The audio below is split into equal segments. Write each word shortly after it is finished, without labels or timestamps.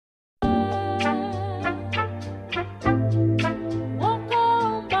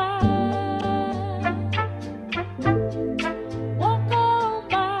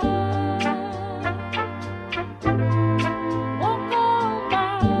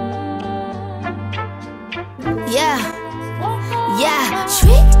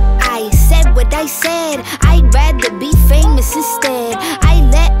I said. I'd rather be famous instead. I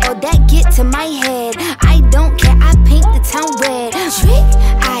let all that get to my head. I don't care, I paint the town red. Trick,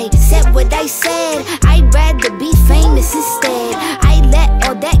 I said what I said. I'd rather be famous instead. I let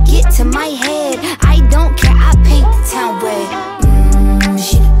all that get to my head. I don't care, I paint the town red.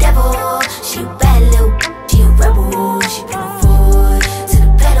 She the devil, she a bad little, she a rebel. She put her foot to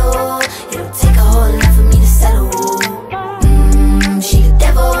the pedal. It'll take a whole lot for me to settle. She the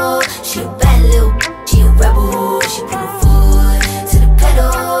devil, she a bad little, she a rebel. She put her foot to the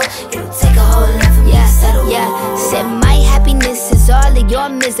pedal. It'll take a whole lot for me to settle. Yeah, said my happiness is all of your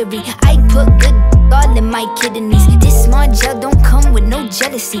misery. I put good all in my kidneys. This small gel don't come with no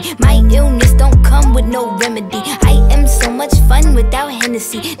jealousy. My illness don't come with no remedy. I am so much fun without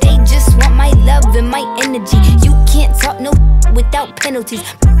Hennessy. They just want my love and my energy. You can't talk no without penalties.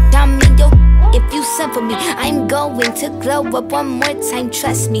 I'm in your if you send for me. I'm going to glow up one more time,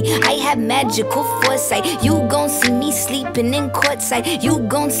 trust me. I have magical foresight. You gon' see me sleeping in courtside. You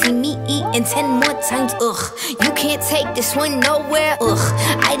gon' see me eating 10 more times, ugh. You can't take this one nowhere, ugh.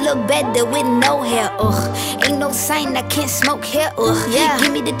 I look better with no hair, ugh. Ain't no sign I can't smoke here, ugh. Yeah.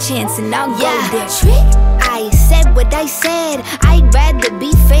 Give me the chance and I'll go there. Trick, I said what I said. I'd rather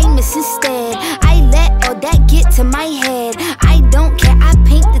be famous instead. I let all that get to my head. I don't care, I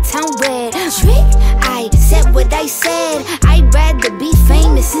paint the town red. Trick, I said what I said. I'd rather be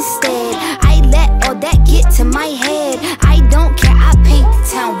famous instead. I let all that get to my head. I don't care, I paint the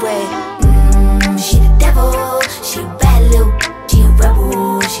town red. She the devil, she a bad little, she a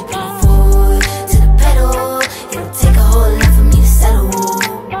rebel. She put her foot to the pedal. It'll take a whole lot for me to settle.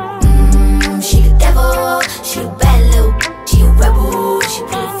 She the devil, she a bad little, she a rebel. She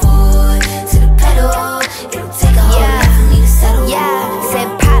put her foot to the pedal. It'll take a whole lot for me to settle. Yeah, said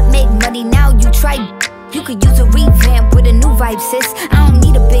pop make money, now you try. You could use a revamp with a new vibe, sis. I don't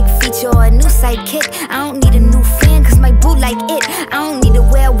need a big feature or a new sidekick. I don't need a new fan cause my boo like it. I don't need to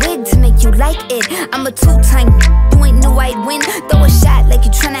wear a wig to make you like it. I'm a two-time, you ain't knew I'd win. Throw a shot like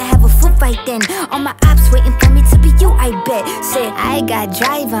you tryna have a foot fight then. All my ops waiting for me to be you, I bet. Said I got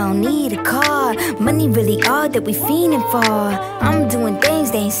drive, I don't need a car. Money really all that we fiending for. I'm doing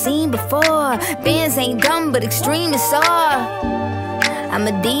things they ain't seen before. Bands ain't dumb but extreme is all. I'm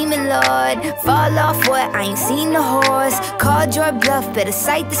a demon lord, fall off what, I ain't seen the horse. Called your bluff, better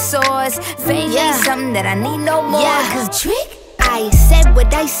cite the source. Fame ain't something that I need no more. Cause trick, I said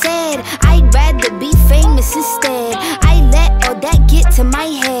what I said. I'd rather be famous instead. I let all that get to my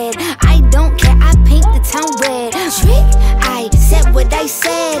head. I don't care, I paint the town red. Trick, I said what I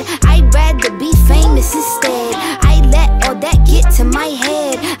said. I'd rather be famous instead. I let all that get to my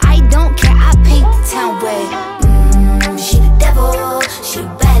head. I don't care, I paint the town red. She the devil, she a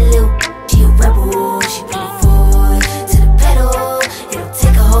bad little, she a rebel. She put her foot to the pedal. It'll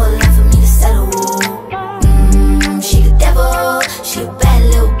take a whole lot for me to settle. She the devil, she a bad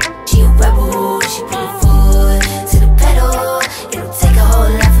little, she a rebel. She put her foot to the pedal. It'll take a whole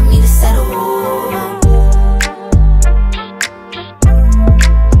lot for me to settle.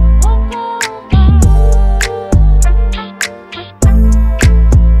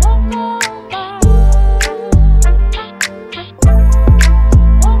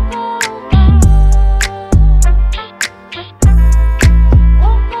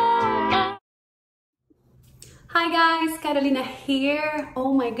 Hi guys, Carolina here.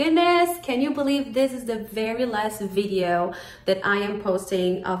 Oh my goodness, can you believe this is the very last video that I am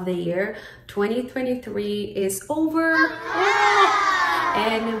posting of the year? 2023 is over.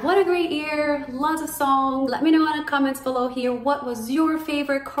 And what a great year, lots of songs. Let me know in the comments below here what was your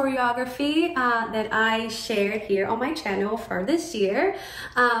favorite choreography that I shared here on my channel for this year.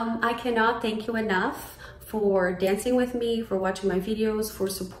 I cannot thank you enough for dancing with me, for watching my videos, for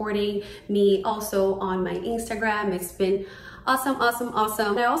supporting me also on my Instagram. It's been awesome, awesome,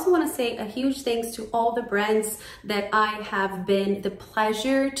 awesome. I also want to say a huge thanks to all the brands that I have been the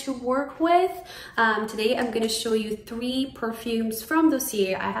pleasure to work with. Today I'm going to show you 3 perfumes from this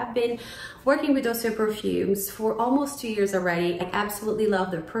year. I have been working with Doja perfumes for almost 2 years already. I absolutely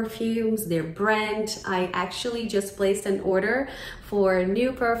love their perfumes, their brand. I actually just placed an order for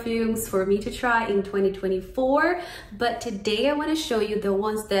new perfumes for me to try in 2024. But today I want to show you the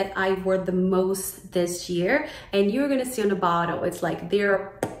ones that I wore the most this year. And you're going to see on the bottle, it's like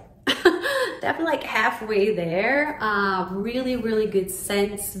they're definitely like halfway there. Really, really good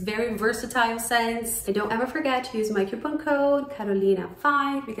scents, very versatile scents. And don't ever forget to use my coupon code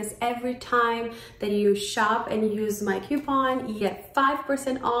Carolina5 because every time that you shop and use my coupon, you get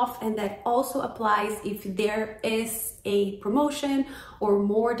 5% off, and that also applies if there is a promotion or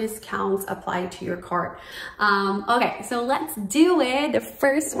more discounts applied to your cart. Okay, so let's do it. The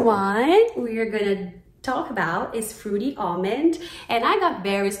first one we're gonna talk about is Fruity Almond, and I got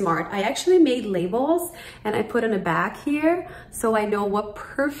very smart. I actually made labels and I put on the back here so I know what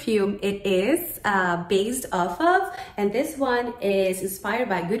perfume it is based off of, and this one is inspired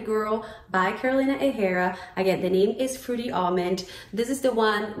by Good Girl by Carolina Herrera. Again, the name is Fruity Almond. This is the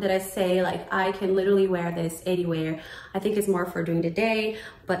one that I say like I can literally wear this anywhere. I think it's more for during the day,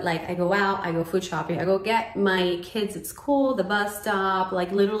 but like I go out, I go food shopping, I go get my kids at school, the bus stop,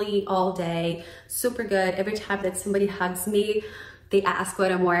 like literally all day. Super good. Every time that somebody hugs me, they ask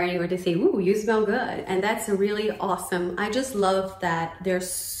what I'm wearing or they say, ooh, you smell good. And that's really awesome. I just love that there's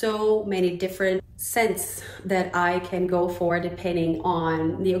so many different scents that I can go for depending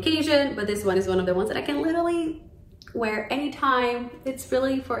on the occasion, but this one is one of the ones that I can literally wear anytime. It's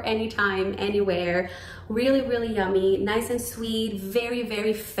really for anytime, anywhere. Really, really yummy, nice and sweet, very,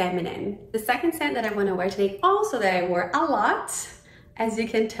 very feminine. The second scent that I want to wear today, also that I wore a lot, as you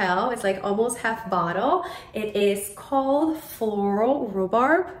can tell, it's like almost half bottle. It is called Floral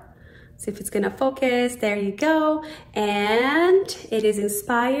Rhubarb. See if it's gonna focus. There you go. And it is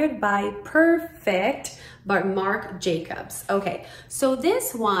inspired by Perfect by Marc Jacobs. Okay, so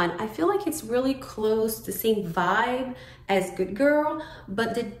this one, I feel like it's really close to the same vibe as Good Girl,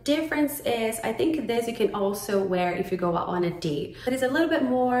 but the difference is I think this you can also wear if you go out on a date. But it's a little bit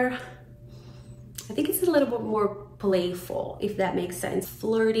more, I think it's a little bit more playful, if that makes sense.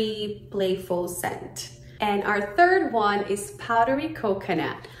 Flirty, playful scent. And our third one is Powdery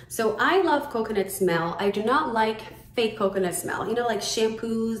Coconut. So I love coconut smell. I do not like fake coconut smell. You know, like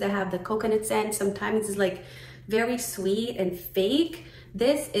shampoos that have the coconut scent, sometimes it's like very sweet and fake.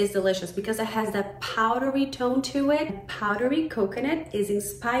 This is delicious because it has that powdery tone to it. Powdery Coconut is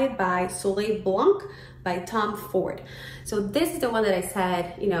inspired by Soleil Blanc by Tom Ford. So this is the one that I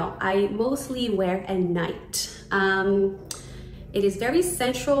said, you know, I mostly wear at night. It is very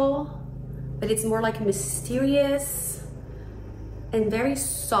sensual, but it's more like mysterious and very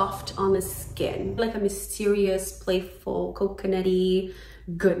soft on the skin, like a mysterious, playful, coconutty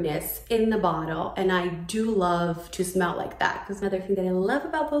goodness in the bottle. And I do love to smell like that, because another thing that I love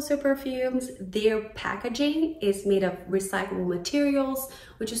about those two perfumes, their packaging is made of recyclable materials,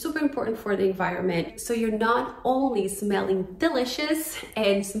 which is super important for the environment. So you're not only smelling delicious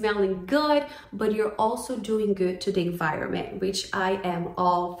and smelling good, but you're also doing good to the environment, which I am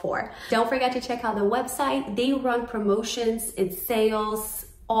all for. Don't forget to check out the website. They run promotions and sales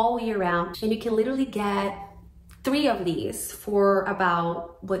all year round, and you can literally get 3 of these for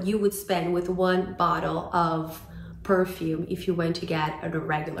about what you would spend with 1 bottle of perfume if you went to get at a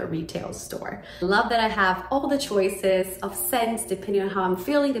regular retail store. Love that I have all the choices of scents depending on how I'm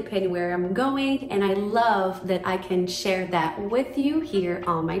feeling, depending where I'm going, and I love that I can share that with you here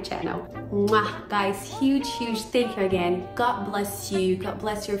on my channel. Mwah! Guys, huge thank you again. God bless you. God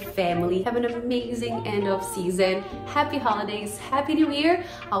bless your family. Have an amazing end of season. Happy holidays. Happy New Year.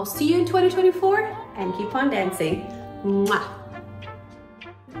 I'll see you in 2024 and keep on dancing. Mwah!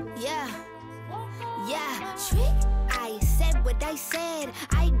 Yeah, trick. I said what I said.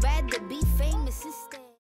 I'd rather be famous instead.